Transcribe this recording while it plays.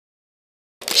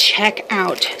check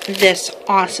out this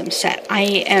awesome set. I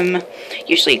am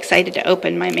usually excited to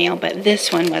open my mail, but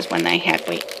this one was one I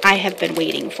have been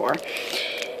waiting for.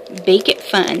 Bake It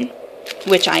Fun,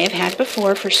 which I have had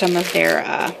before for some of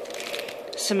their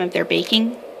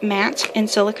baking mats in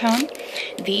silicone.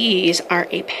 These are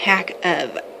a pack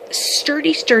of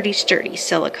sturdy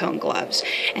silicone gloves,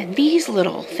 and these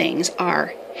little things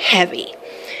are heavy.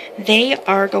 They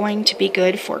are going to be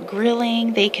good for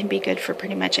grilling. They can be good for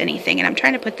pretty much anything. And I'm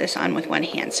trying to put this on with one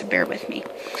hand, so bear with me.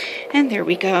 And there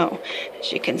we go.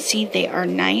 As you can see, they are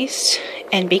nice.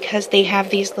 And because they have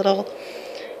these little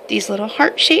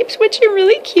heart shapes, which are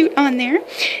really cute on there,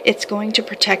 it's going to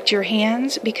protect your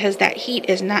hands because that heat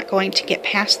is not going to get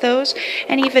past those.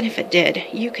 And even if it did,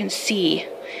 you can see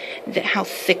how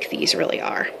thick these really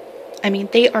are. I mean,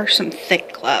 they are some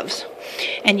thick gloves.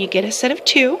 And you get a set of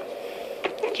 2.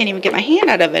 Can't even get my hand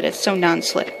out of it. It's so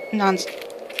non-sticky.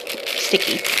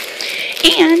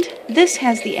 And this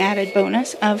has the added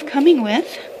bonus of coming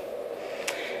with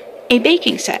a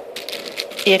baking set.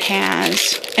 It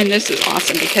has, and this is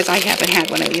awesome because I haven't had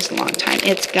one of these in a long time.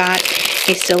 It's got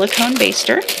a silicone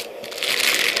baster,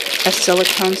 a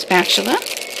silicone spatula,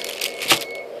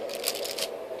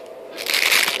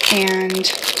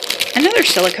 and another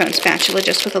silicone spatula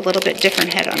just with a little bit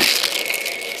different head on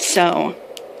it. So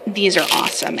these are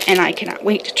awesome, and I cannot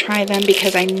wait to try them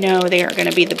because I know they are going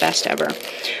to be the best ever.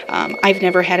 I've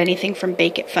never had anything from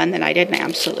Bake It Fun that I didn't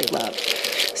absolutely love.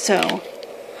 So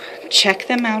check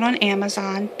them out on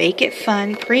Amazon. Bake It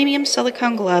Fun premium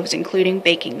silicone gloves, including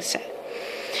baking set.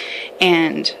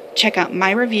 And check out my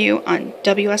review on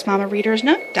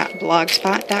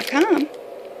wsmamareadersnook.blogspot.com.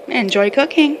 Enjoy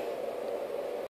cooking!